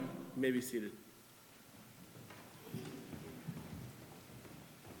You may be seated.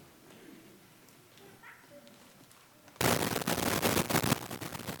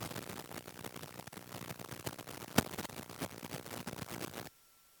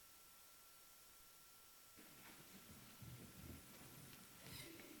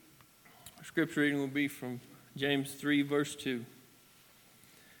 Our scripture reading will be from James 3, verse 2.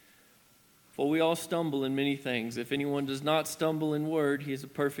 For we all stumble in many things. If anyone does not stumble in word, he is a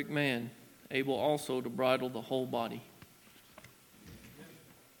perfect man, able also to bridle the whole body.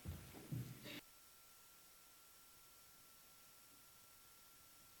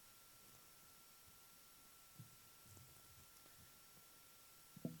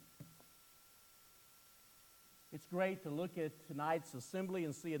 It's great to look at tonight's assembly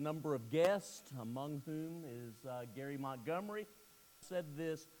and see a number of guests, among whom is Gary Montgomery. Said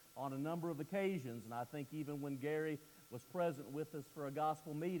this on a number of occasions, and I think even when Gary was present with us for a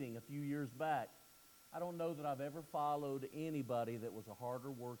gospel meeting a few years back, I don't know that I've ever followed anybody that was a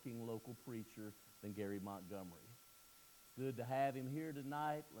harder working local preacher than Gary Montgomery. It's good to have him here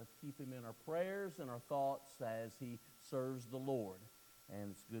tonight. Let's keep him in our prayers and our thoughts as he serves the Lord,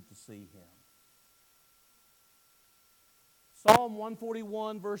 and it's good to see him. Psalm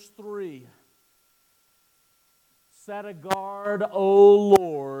 141, verse 3. Set a guard, O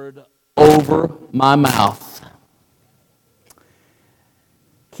Lord, over my mouth.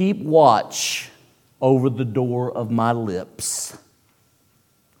 Keep watch over the door of my lips.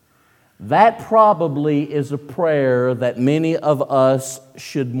 That probably is a prayer that many of us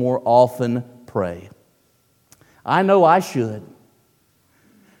should more often pray. I know I should.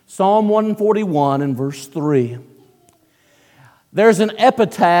 Psalm 141 and verse 3. There's an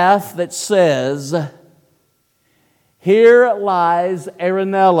epitaph that says, "Here lies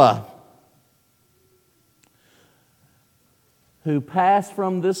Aranella, who passed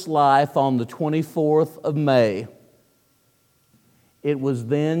from this life on the 24th of May. It was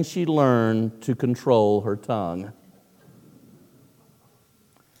then she learned to control her tongue."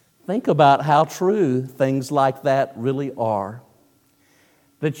 Think about how true things like that really are.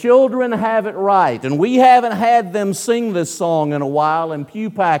 The children have it right, and we haven't had them sing this song in a while in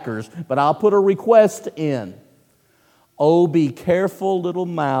Pew Packers, but I'll put a request in. Oh, be careful, little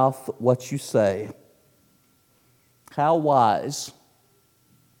mouth, what you say. How wise,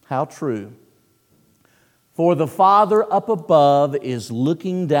 how true. For the Father up above is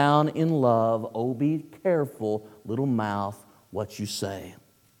looking down in love. Oh, be careful, little mouth, what you say.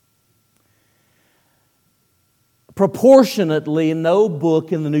 Proportionately, no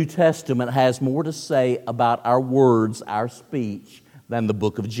book in the New Testament has more to say about our words, our speech, than the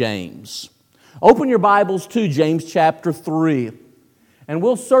book of James. Open your Bibles to James chapter 3, and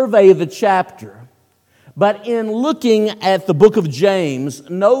we'll survey the chapter. But in looking at the book of James,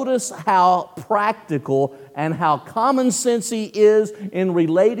 notice how practical and how common sense he is in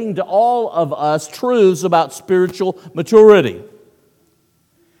relating to all of us truths about spiritual maturity.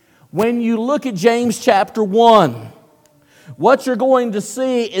 When you look at James chapter 1, what you're going to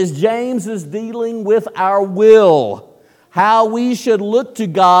see is James is dealing with our will, how we should look to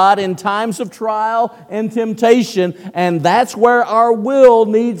God in times of trial and temptation, and that's where our will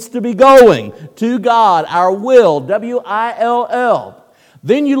needs to be going, to God, our will, W-I-L-L.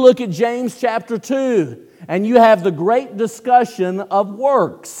 Then you look at James chapter 2, and you have the great discussion of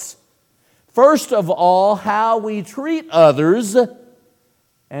works. First of all, how we treat others,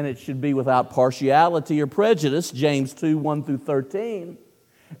 and it should be without partiality or prejudice, James 2, 1 through 13.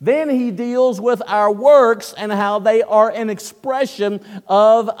 Then he deals with our works and how they are an expression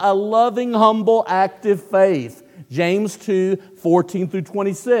of a loving, humble, active faith, James 2, 14 through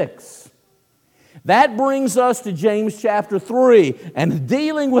 26. That brings us to James chapter 3, and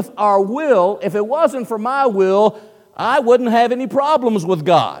dealing with our will. If it wasn't for my will, I wouldn't have any problems with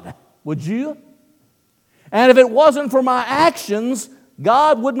God. Would you? And if it wasn't for my actions,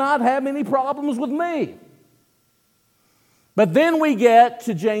 God would not have any problems with me. But then we get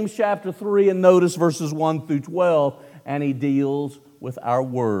to James chapter 3 and notice verses 1 through 12, and he deals with our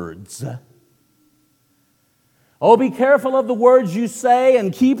words. Oh, be careful of the words you say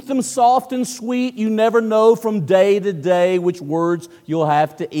and keep them soft and sweet. You never know from day to day which words you'll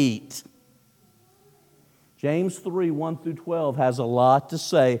have to eat. James 3, 1 through 12 has a lot to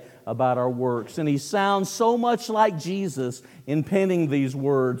say about our works. And he sounds so much like Jesus in penning these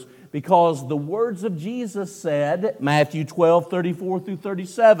words, because the words of Jesus said, Matthew 12, 34 through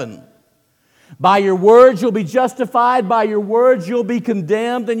 37, by your words you'll be justified, by your words you'll be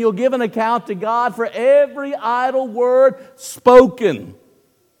condemned, and you'll give an account to God for every idle word spoken.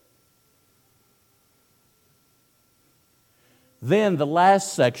 Then the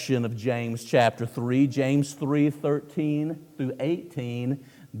last section of James chapter 3, James 3:13 through 18,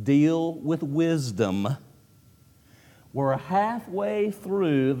 deal with wisdom. We're halfway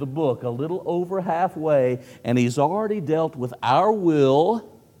through the book, a little over halfway, and he's already dealt with our will,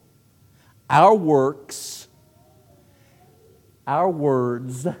 our works, our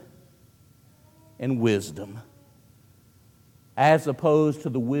words, and wisdom, as opposed to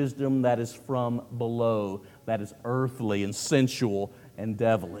the wisdom that is from below, that is earthly and sensual and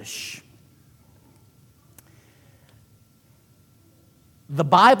devilish. The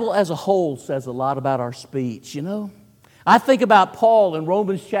Bible as a whole says a lot about our speech, you know. I think about Paul in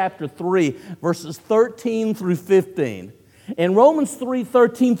Romans chapter 3, verses 13 through 15. In Romans 3,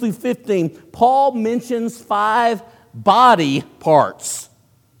 13 through 15, Paul mentions 5 body parts,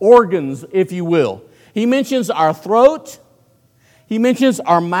 organs, if you will. He mentions our throat, he mentions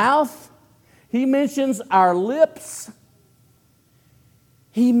our mouth, he mentions our lips,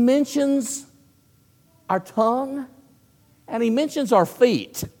 he mentions our tongue, and he mentions our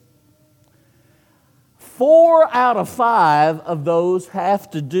feet. 4 out of 5 of those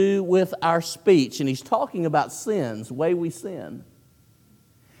have to do with our speech. And he's talking about sins, the way we sin.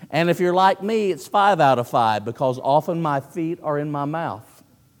 And if you're like me, it's 5 out of 5 because often my feet are in my mouth.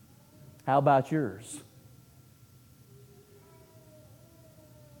 How about yours?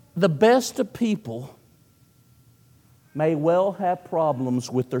 The best of people may well have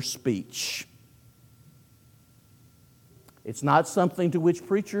problems with their speech. It's not something to which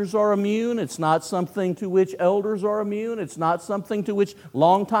preachers are immune. It's not something to which elders are immune. It's not something to which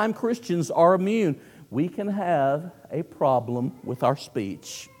longtime Christians are immune. We can have a problem with our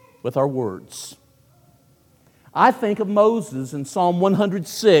speech, with our words. I think of Moses in Psalm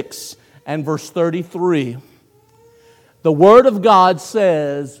 106 and verse 33. The Word of God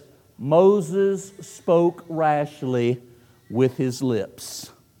says, Moses spoke rashly with his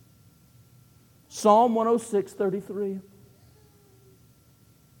lips. Psalm 106, 33.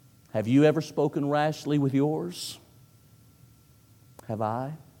 Have you ever spoken rashly with yours? Have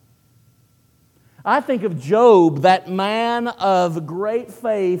I? I think of Job, that man of great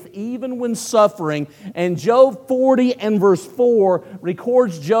faith, even when suffering. And Job 40 and verse 4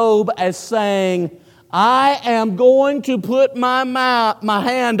 records Job as saying, I am going to put my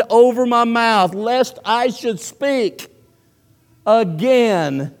hand over my mouth, lest I should speak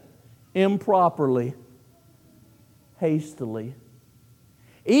again improperly, hastily.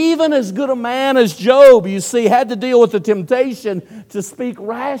 Even as good a man as Job, you see, had to deal with the temptation to speak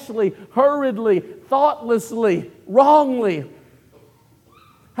rashly, hurriedly, thoughtlessly, wrongly.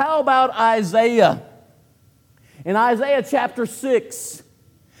 How about Isaiah? In Isaiah chapter 6,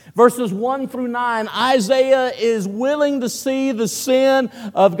 verses 1 through 9, Isaiah is willing to see the sin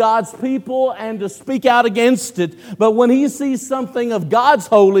of God's people and to speak out against it. But when he sees something of God's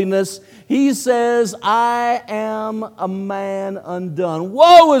holiness, he says, I am a man undone.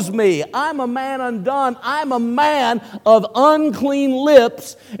 Woe is me! I'm a man undone. I'm a man of unclean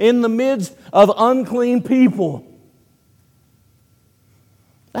lips in the midst of unclean people.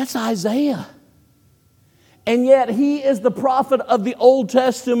 That's Isaiah. And yet he is the prophet of the Old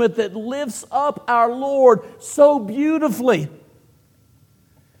Testament that lifts up our Lord so beautifully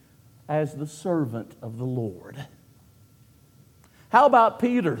as the servant of the Lord. How about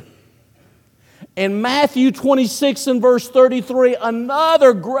Peter? In Matthew 26 and verse 33,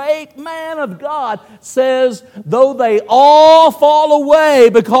 another great man of God says, though they all fall away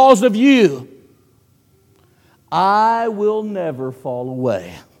because of you, I will never fall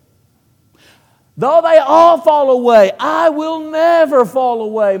away. Though they all fall away, I will never fall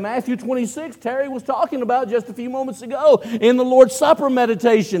away. Matthew 26, Terry was talking about just a few moments ago in the Lord's Supper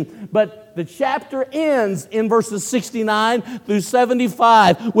meditation. But the chapter ends in verses 69 through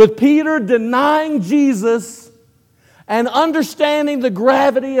 75 with Peter denying Jesus and understanding the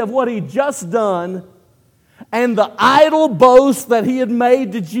gravity of what he'd just done and the idle boast that he had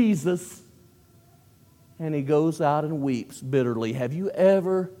made to Jesus. And he goes out and weeps bitterly. Have you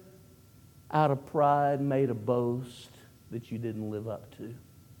ever, out of pride, made a boast that you didn't live up to?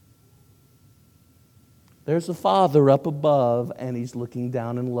 There's a Father up above, and He's looking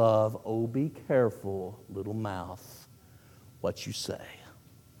down in love. Oh, be careful, little mouth, what you say.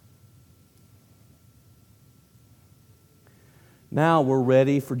 Now we're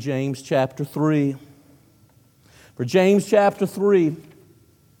ready for James chapter 3. For James chapter 3,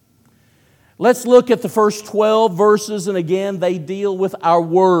 let's look at the first 12 verses, and again, they deal with our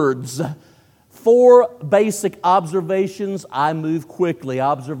words. 4 basic observations. I move quickly.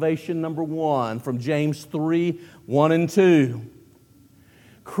 Observation number 1 from James 3, 1 and 2.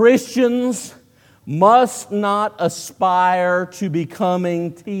 Christians must not aspire to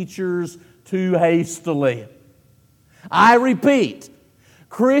becoming teachers too hastily. I repeat,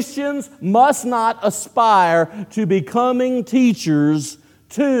 Christians must not aspire to becoming teachers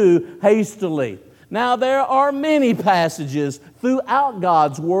too hastily. Now, there are many passages throughout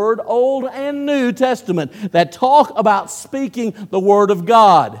God's Word, Old and New Testament, that talk about speaking the Word of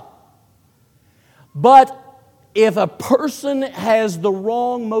God. But if a person has the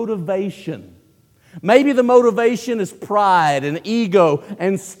wrong motivation, maybe the motivation is pride and ego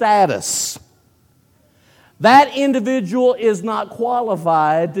and status, that individual is not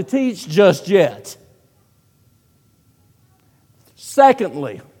qualified to teach just yet.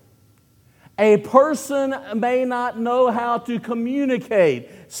 Secondly, a person may not know how to communicate.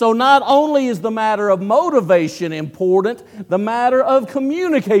 So not only is the matter of motivation important, the matter of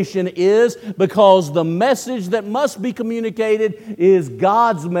communication is, because the message that must be communicated is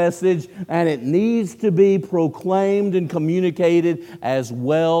God's message, and it needs to be proclaimed and communicated as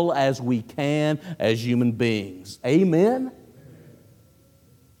well as we can as human beings. Amen?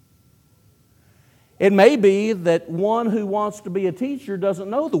 It may be that one who wants to be a teacher doesn't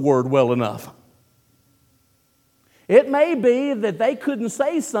know the Word well enough. It may be that they couldn't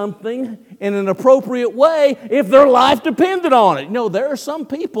say something in an appropriate way if their life depended on it. You know, there are some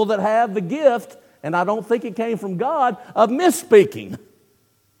people that have the gift, and I don't think it came from God, of misspeaking.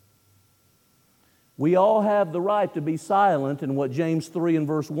 We all have the right to be silent, and what James 3 and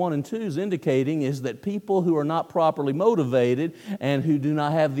verse 1 and 2 is indicating is that people who are not properly motivated and who do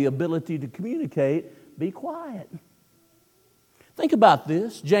not have the ability to communicate, be quiet. Think about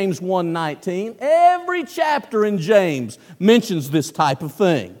this, James 1:19. Every chapter in James mentions this type of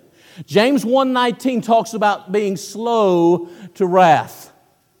thing. James 1:19 talks about being slow to wrath,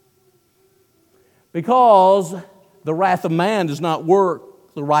 because the wrath of man does not work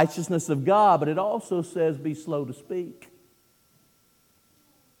the righteousness of God, but it also says be slow to speak.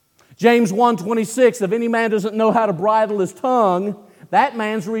 James 1:26, if any man doesn't know how to bridle his tongue, that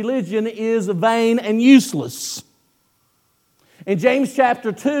man's religion is vain and useless. In James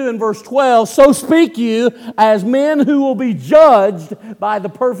chapter 2 and verse 12, so speak you as men who will be judged by the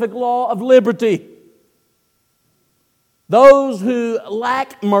perfect law of liberty. Those who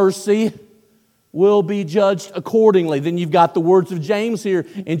lack mercy will be judged accordingly. Then you've got the words of James here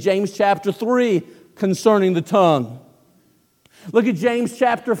in James chapter 3 concerning the tongue. Look at James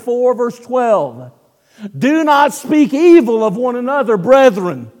chapter 4 verse 12. Do not speak evil of one another,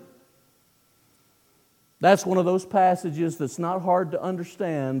 brethren. That's one of those passages that's not hard to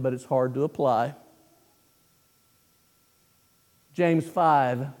understand, but it's hard to apply. James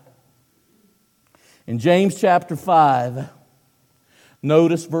 5. In James chapter 5,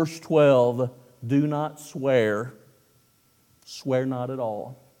 notice verse 12. Do not swear. Swear not at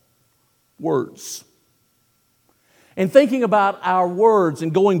all. Words. And thinking about our words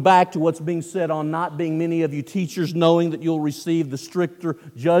and going back to what's being said on not being many of you teachers, knowing that you'll receive the stricter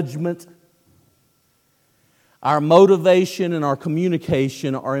judgment, our motivation and our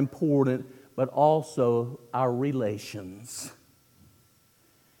communication are important, but also our relations.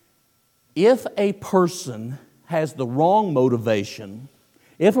 If a person has the wrong motivation,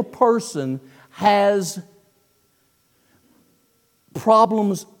 if a person has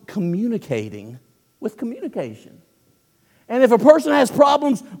problems communicating with communication, and if a person has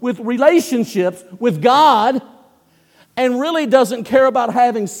problems with relationships with God, and really doesn't care about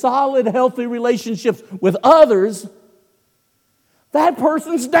having solid, healthy relationships with others, that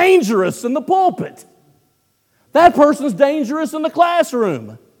person's dangerous in the pulpit. That person's dangerous in the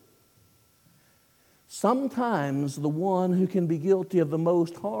classroom. Sometimes the one who can be guilty of the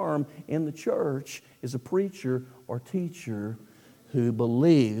most harm in the church is a preacher or teacher who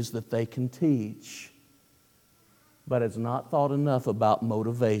believes that they can teach, but has not thought enough about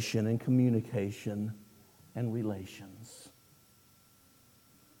motivation and communication and relations.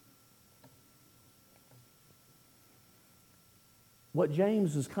 What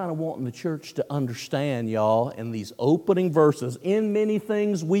James is kind of wanting the church to understand, y'all, in these opening verses, in many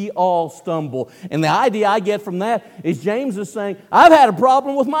things we all stumble. And the idea I get from that is James is saying, I've had a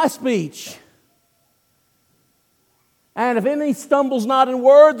problem with my speech. And if any stumbles not in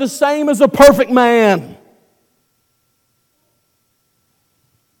word, the same as a perfect man.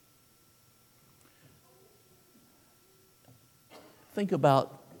 Think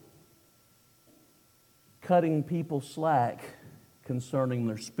about cutting people slack concerning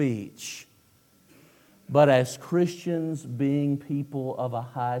their speech. But as Christians, being people of a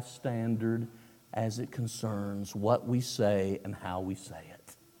high standard as it concerns what we say and how we say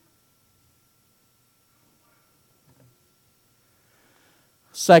it.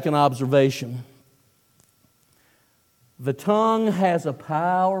 Second observation, The tongue has a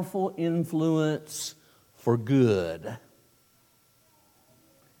powerful influence for good,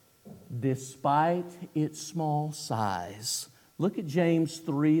 despite its small size. Look at James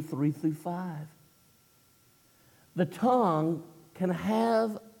 3:3-5. The tongue can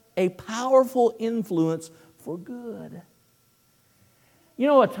have a powerful influence for good. You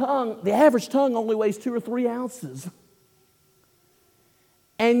know, the average tongue only weighs 2 or 3 ounces.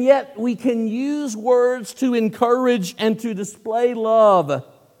 And yet we can use words to encourage and to display love.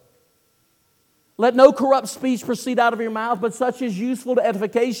 Let no corrupt speech proceed out of your mouth, but such is useful to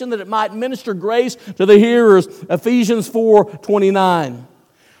edification, that it might minister grace to the hearers. Ephesians 4:29.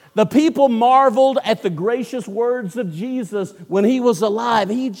 The people marveled at the gracious words of Jesus when he was alive.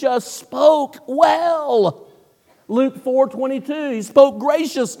 He just spoke well. Luke 4:22, he spoke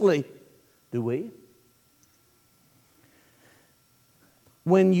graciously. Do we?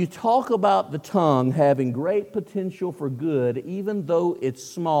 When you talk about the tongue having great potential for good, even though it's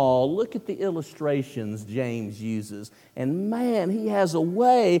small, look at the illustrations James uses. And man, he has a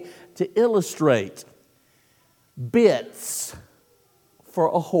way to illustrate bits for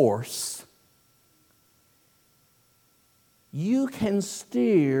a horse. You can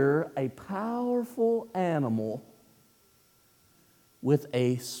steer a powerful animal with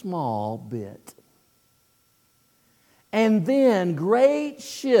a small bit. And then great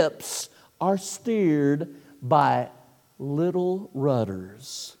ships are steered by little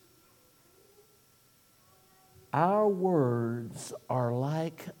rudders. Our words are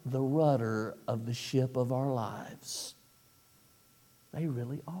like the rudder of the ship of our lives. They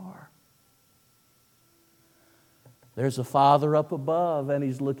really are. There's a Father up above, and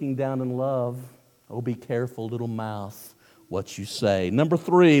He's looking down in love. Oh, be careful, little mouth, what you say. Number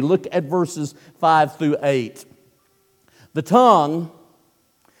 3, look at verses 5-8. The tongue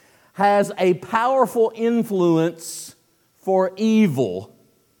has a powerful influence for evil,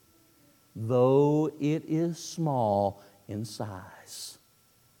 though it is small in size.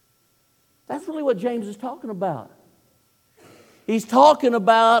 That's really what James is talking about. He's talking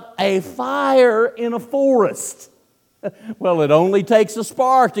about a fire in a forest. Well, it only takes a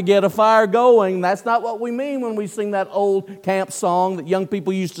spark to get a fire going. That's not what we mean when we sing that old camp song that young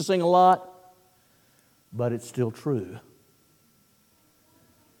people used to sing a lot. But it's still true.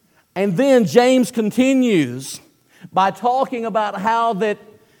 And then James continues by talking about how that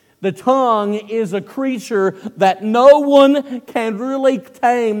the tongue is a creature that no one can really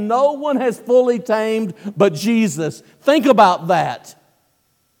tame. No one has fully tamed but Jesus. Think about that.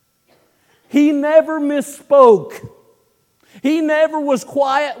 He never misspoke. He never was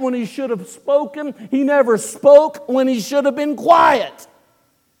quiet when he should have spoken. He never spoke when he should have been quiet.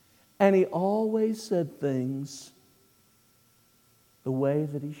 And he always said things the way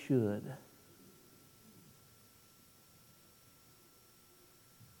that he should.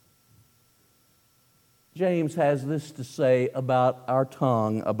 James has this to say about our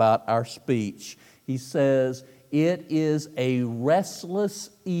tongue, about our speech. He says, it is a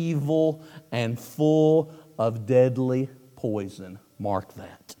restless evil and full of deadly poison. Mark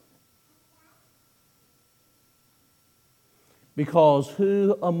that. Because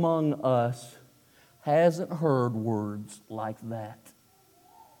who among us hasn't heard words like that?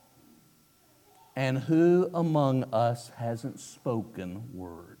 And who among us hasn't spoken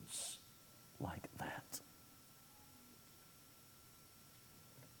words like that?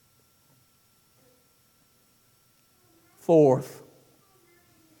 Fourth,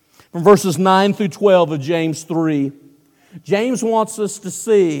 from verses 9-12 of James 3, James wants us to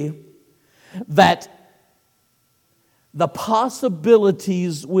see that the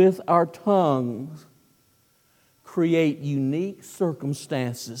possibilities with our tongues create unique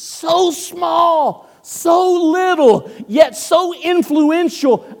circumstances, so small, so little, yet so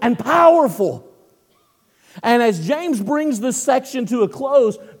influential and powerful. And as James brings this section to a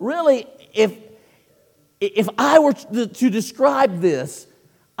close, really, if I were to describe this,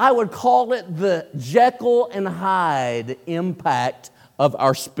 I would call it the Jekyll and Hyde impact of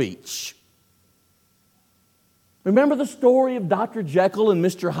our speech. Remember the story of Dr. Jekyll and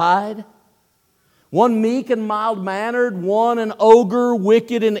Mr. Hyde? One meek and mild-mannered, one an ogre,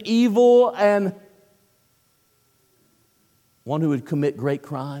 wicked and evil, and one who would commit great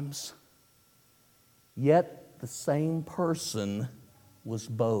crimes. Yet the same person was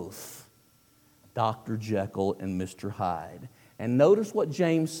both Dr. Jekyll and Mr. Hyde. And notice what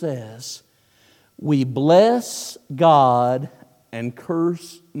James says. We bless God and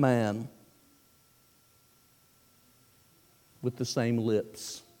curse man with the same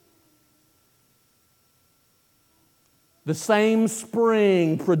lips. The same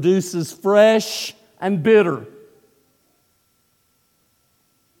spring produces fresh and bitter.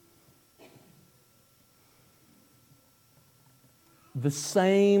 the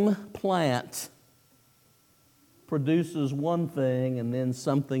same plant produces one thing and then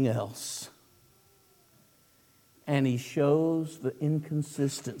something else. And he shows the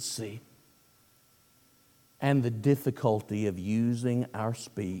inconsistency and the difficulty of using our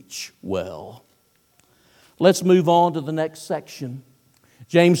speech well. Let's move on to the next section.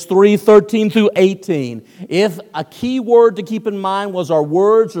 James 3:13 through 18. If a key word to keep in mind was our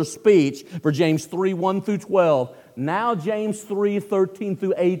words or speech for James 3:1 through 12, now James 3:13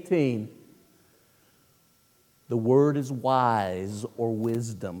 through 18. The word is wise or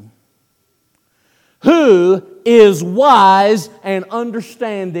wisdom. Who is wise and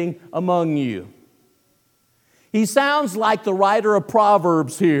understanding among you? He sounds like the writer of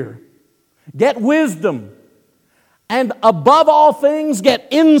Proverbs here. Get wisdom. And above all things, get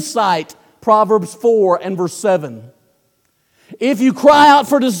insight. Proverbs 4 and verse 7. If you cry out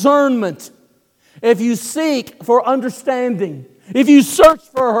for discernment, if you seek for understanding, if you search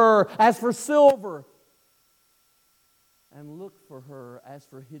for her as for silver, and look for her as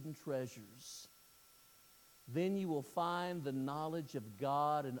for hidden treasures, then you will find the knowledge of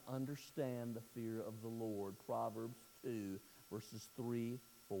God and understand the fear of the Lord. Proverbs 2, verses 3,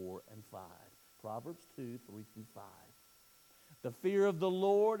 4, and 5. Proverbs 2, 3 through 5. The fear of the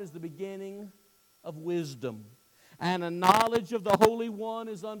Lord is the beginning of wisdom, and a knowledge of the Holy One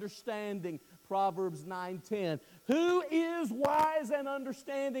is understanding. Proverbs 9:10. Who is wise and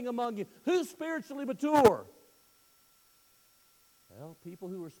understanding among you? Who's spiritually mature? Well, people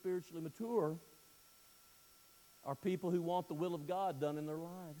who are spiritually mature are people who want the will of God done in their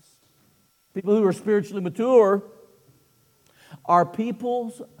lives. People who are spiritually mature are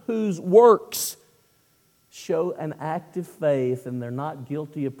people whose works show an active faith and they're not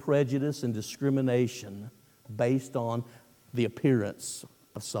guilty of prejudice and discrimination based on the appearance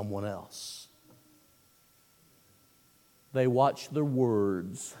of someone else. They watch their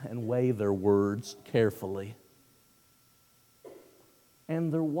words and weigh their words carefully.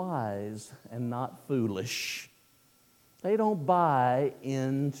 And they're wise and not foolish. They don't buy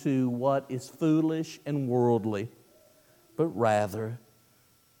into what is foolish and worldly, but rather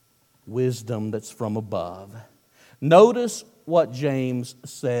wisdom that's from above. Notice what James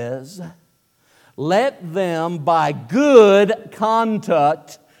says. Let them by good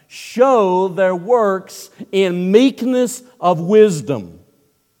conduct show their works in meekness of wisdom.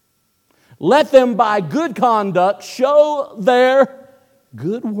 Let them by good conduct show their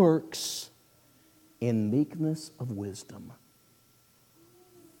good works in meekness of wisdom.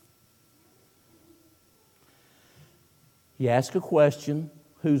 He asks a question,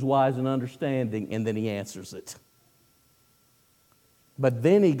 who's wise and understanding, and then he answers it. But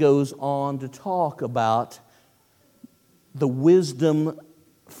then he goes on to talk about the wisdom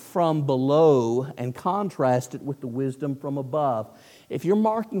from below and contrast it with the wisdom from above. If you're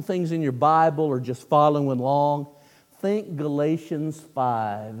marking things in your Bible or just following along, think Galatians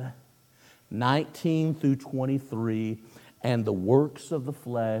 5:19 through 23, and the works of the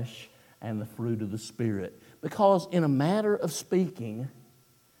flesh and the fruit of the Spirit. Because in a matter of speaking,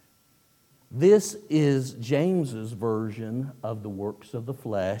 this is James's version of the works of the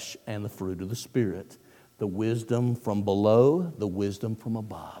flesh and the fruit of the Spirit. The wisdom from below, the wisdom from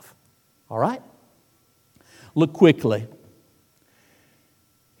above. All right? Look quickly.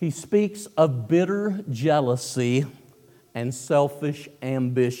 He speaks of bitter jealousy and selfish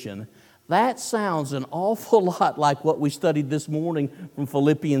ambition. That sounds an awful lot like what we studied this morning from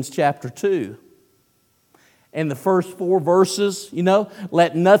Philippians chapter 2. In the first 4 verses,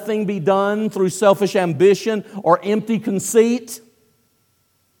 let nothing be done through selfish ambition or empty conceit.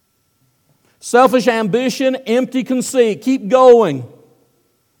 Selfish ambition, empty conceit. Keep going.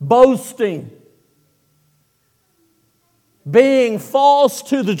 Boasting. Being false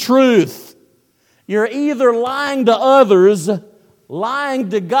to the truth. You're either lying to others, lying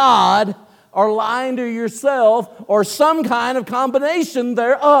to God, or lying to yourself, or some kind of combination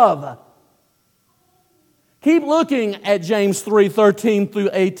thereof. Keep looking at James 3:13 through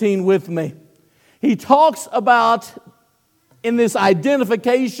 18 with me. He talks about, in this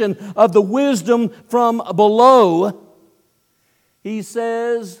identification of the wisdom from below, he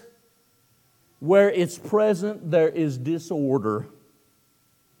says, where it's present, there is disorder.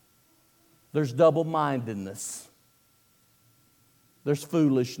 There's double-mindedness. There's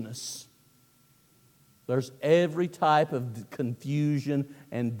foolishness. There's every type of confusion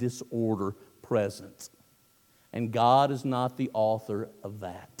and disorder present. And God is not the author of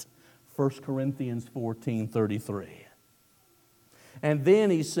that. 1 Corinthians 14:33. And then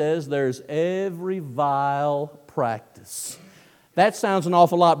he says there's every vile practice. That sounds an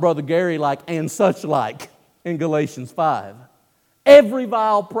awful lot, Brother Gary, like and such like in Galatians 5. Every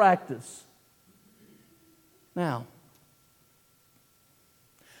vile practice. Now,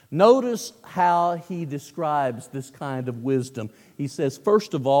 notice how he describes this kind of wisdom. He says,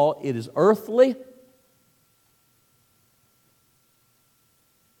 first of all, it is earthly.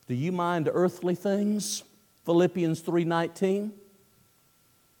 Do you mind earthly things? Philippians 3:19.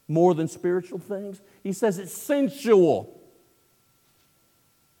 More than spiritual things. He says it's sensual.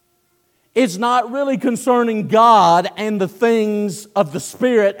 It's not really concerning God and the things of the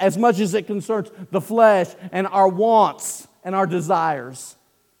Spirit as much as it concerns the flesh and our wants and our desires.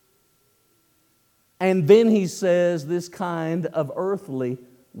 And then he says this kind of earthly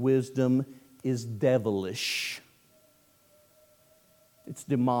wisdom is devilish. It's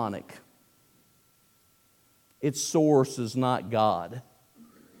demonic. Its source is not God,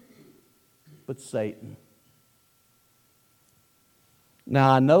 but Satan.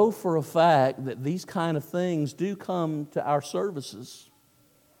 Now, I know for a fact that these kind of things do come to our services,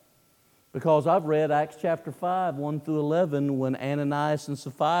 because I've read Acts chapter 5, 1 through 11, when Ananias and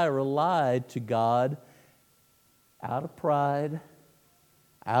Sapphira lied to God out of pride,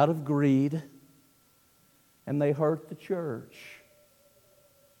 out of greed, and they hurt the church.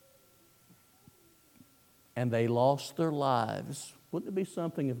 And they lost their lives. Wouldn't it be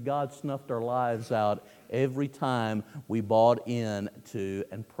something if God snuffed our lives out every time we bought into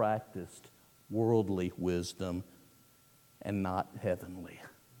and practiced worldly wisdom and not heavenly?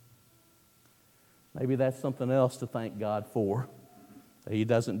 Maybe that's something else to thank God for. He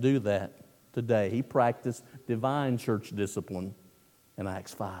doesn't do that today. He practiced divine church discipline in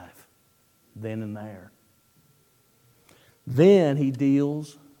Acts 5, then and there. Then he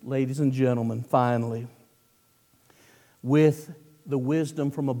deals, ladies and gentlemen, finally, with the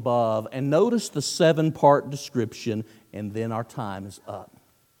wisdom from above. And notice the 7-part description, and then our time is up.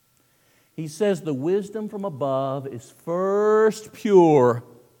 He says the wisdom from above is first pure,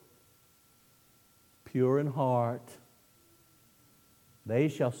 pure in heart. They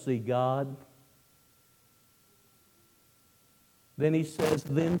shall see God. Then he says,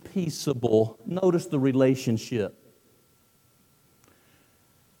 then peaceable. Notice the relationship.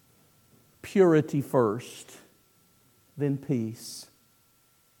 Purity first, then peace.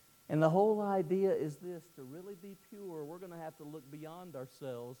 And the whole idea is this: to really be pure, we're going to have to look beyond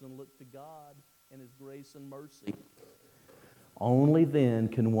ourselves and look to God and His grace and mercy. Only then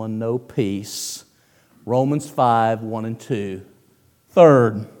can one know peace. Romans 5, 1 and 2.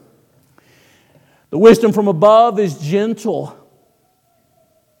 Third, the wisdom from above is gentle.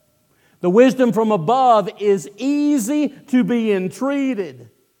 The wisdom from above is easy to be entreated.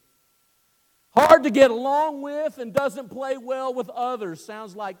 Hard to get along with and doesn't play well with others.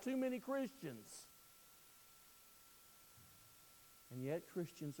 Sounds like too many Christians. And yet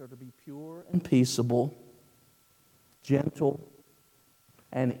Christians are to be pure and peaceable, gentle,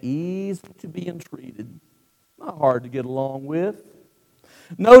 and easy to be entreated. Not hard to get along with.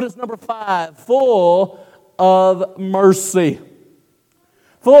 Notice number 5, full of mercy.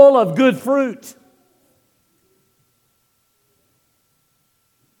 Full of good fruit.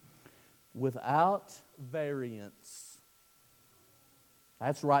 Without variance.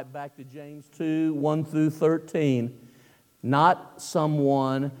 That's right back to James 2, 1 through 13. Not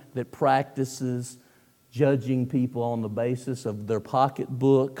someone that practices judging people on the basis of their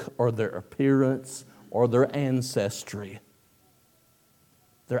pocketbook or their appearance or their ancestry,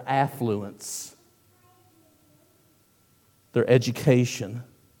 their affluence, their education.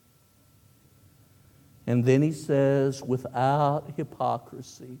 And then he says, without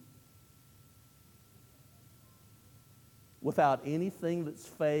hypocrisy. Without anything that's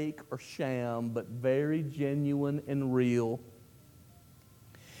fake or sham, but very genuine and real.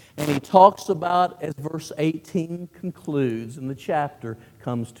 And he talks about, as verse 18 concludes, and the chapter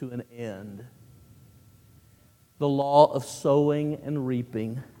comes to an end, the law of sowing and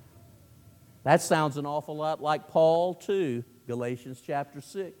reaping. That sounds an awful lot like Paul too, Galatians chapter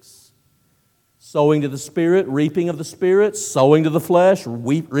 6. Sowing to the Spirit, reaping of the Spirit, sowing to the flesh,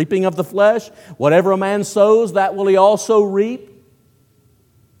 reaping of the flesh. Whatever a man sows, that will he also reap.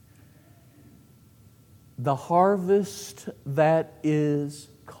 The harvest that is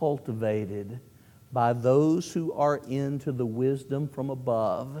cultivated by those who are into the wisdom from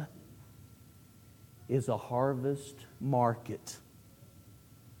above is a harvest market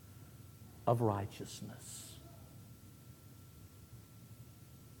of righteousness.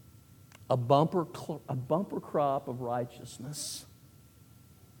 A bumper crop of righteousness.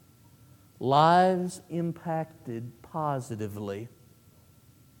 Lives impacted positively.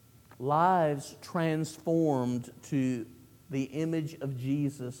 Lives transformed to the image of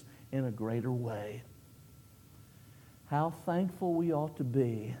Jesus in a greater way. how thankful we ought to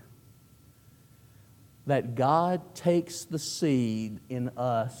be that God takes the seed in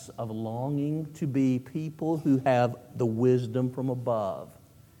us of longing to be people who have the wisdom from above,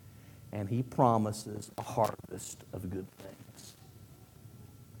 and He promises a harvest of good things.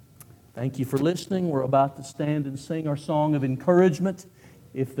 Thank you for listening. We're about to stand and sing our song of encouragement.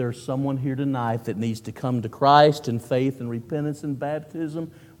 If there's someone here tonight that needs to come to Christ in faith and repentance and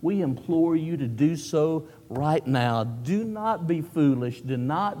baptism, we implore you to do so right now. Do not be foolish. Do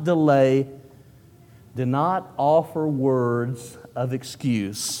not delay. Do not offer words of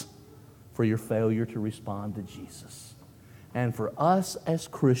excuse for your failure to respond to Jesus. And for us as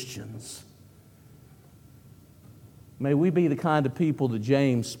Christians, may we be the kind of people that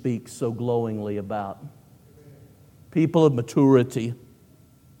James speaks so glowingly about. People of maturity,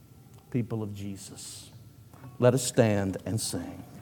 people of Jesus. Let us stand and sing.